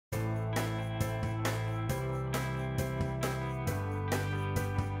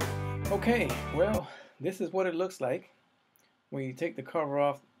Okay, well, this is what it looks like when you take the cover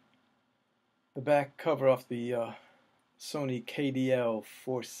off, the back cover off the Sony KDL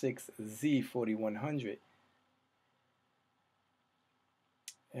 46Z4100.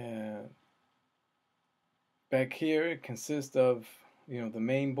 Back here it consists of, the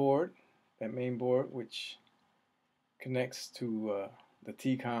main board, that main board which connects to the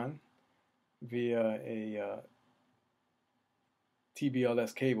T-Con via a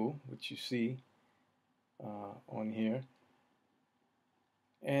TBLS cable, which you see on here.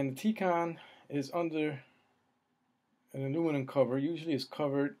 And the T-Con is under an aluminum cover. Usually it's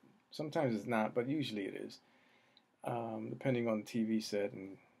covered, sometimes it's not, but usually it is, depending on the TV set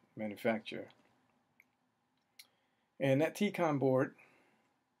and manufacturer. And that T-Con board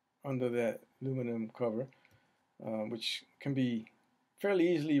under that aluminum cover, which can be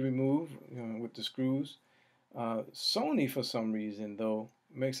fairly easily removed with the screws. Sony, for some reason, though,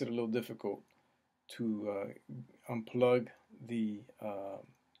 makes it a little difficult to unplug these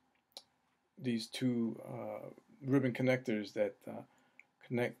two ribbon connectors that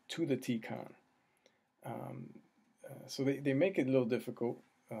connect to the T-Con. So they make it a little difficult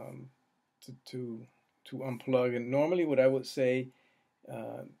to unplug. And normally what I would say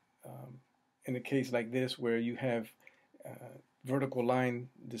in a case like this, where you have vertical line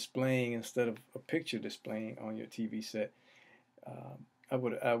displaying instead of a picture displaying on your TV set, I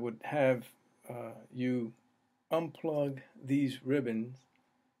would have you unplug these ribbon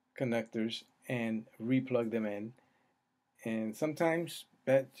connectors and replug them in, and sometimes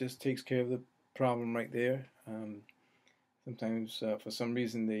that just takes care of the problem right there. Sometimes for some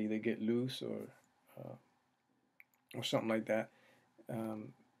reason they get loose or something like that,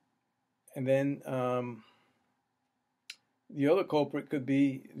 and then the other culprit could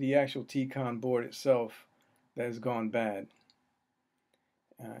be the actual T-Con board itself that has gone bad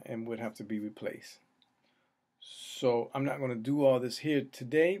and would have to be replaced. So I'm not going to do all this here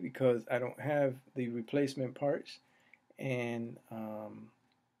today because I don't have the replacement parts. And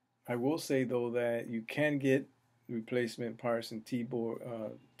I will say though that you can get replacement parts and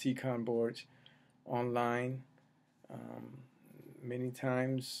T-Con boards online, many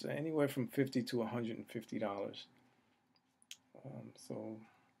times anywhere from $50 to $150. So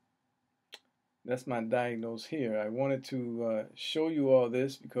that's my diagnose here. I wanted to show you all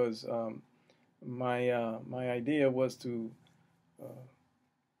this because my idea was to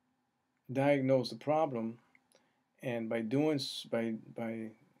diagnose the problem, and by doing so, by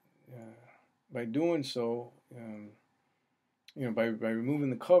removing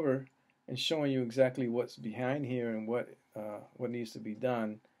the cover and showing you exactly what's behind here and what needs to be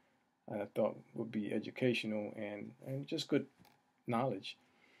done, I thought would be educational and just good knowledge.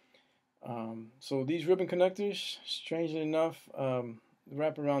 So these ribbon connectors, strangely enough,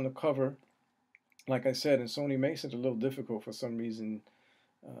 wrap around the cover, like I said, and Sony makes it a little difficult for some reason,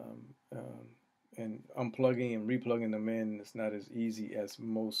 and unplugging and replugging them in is not as easy as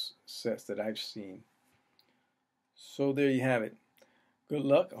most sets that I've seen. So there you have it. Good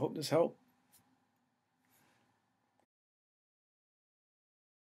luck. I hope this helped.